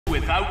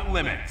without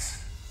limits.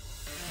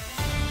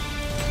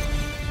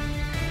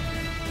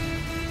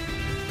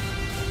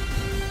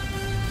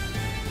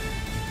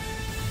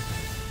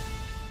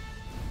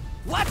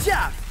 Watch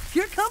out!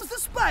 Here comes the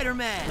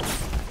Spider-Man!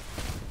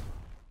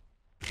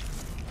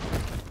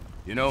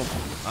 You know,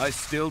 I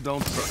still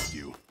don't trust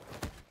you.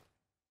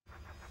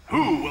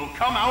 Who will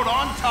come out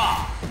on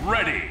top?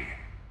 Ready.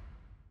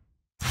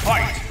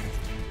 Fight!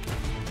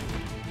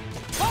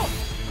 Oh!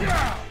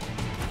 Yeah!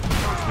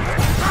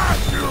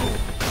 Got you!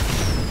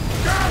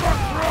 Gamma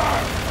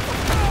Thrust!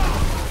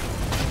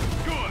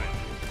 Good!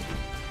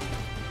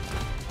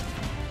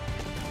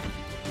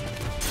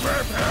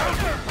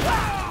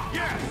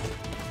 Yes!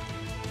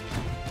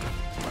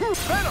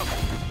 Venom!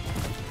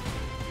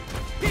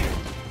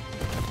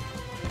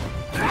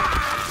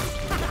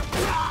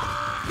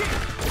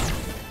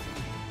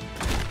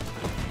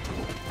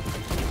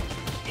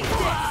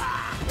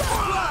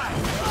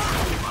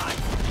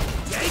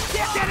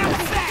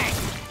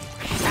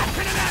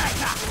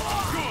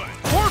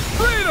 For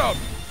freedom!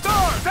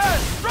 Stars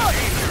and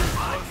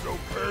stripes!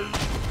 Okay.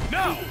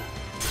 No!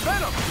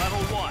 Venom!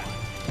 Level 1.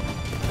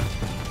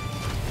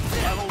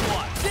 Level 1.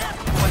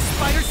 My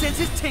spider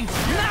senses tingle.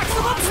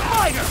 Maximum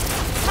spider!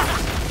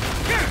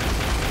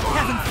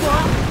 Having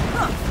fun?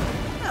 Huh.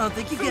 I don't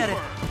think you get it.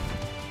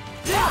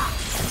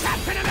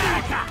 Captain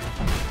America!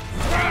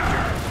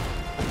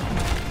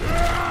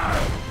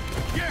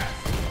 Yes!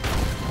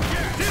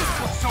 Yes! This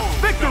was so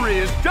Victory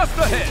is just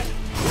ahead!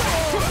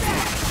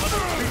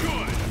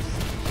 good!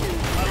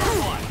 Level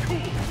 1.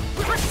 Cool.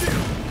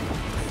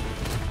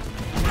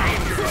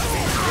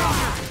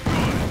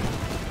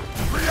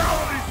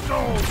 Reality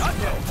Stone!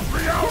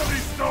 Reality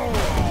Stone!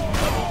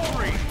 Level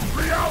 3.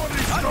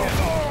 Reality Stone!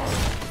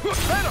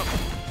 Venom!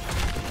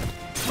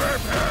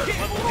 Webhead!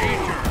 Level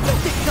danger.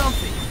 Don't get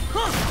comfy.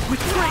 Huh.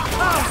 With great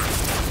power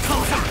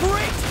comes a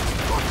great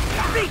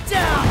beat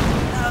down.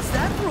 How's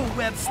that for a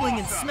web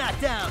slinging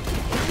smackdown?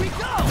 Here we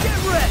go. Get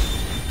ready.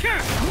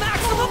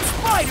 Maximum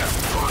spider.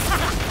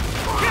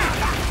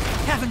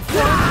 Having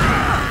fun?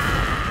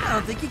 Huh. I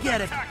don't think you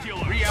get it.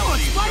 Spectacular. Come on,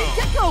 Reality Spidey,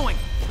 show. get going.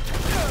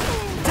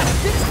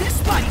 Finish this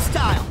Spidey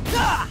style.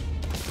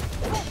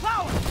 Full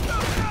power.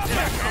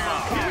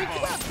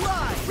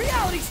 Fly.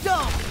 Reality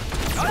stone.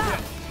 Power.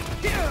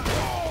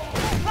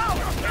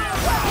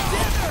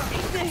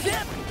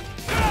 Zip.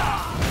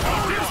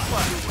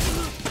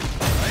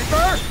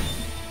 Paper!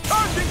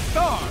 Charging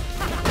star!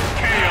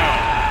 KO.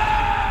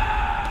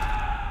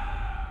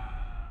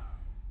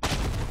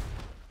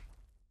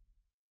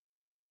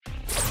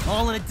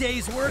 All in a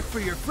day's work for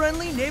your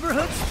friendly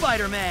neighborhood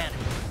Spider-Man.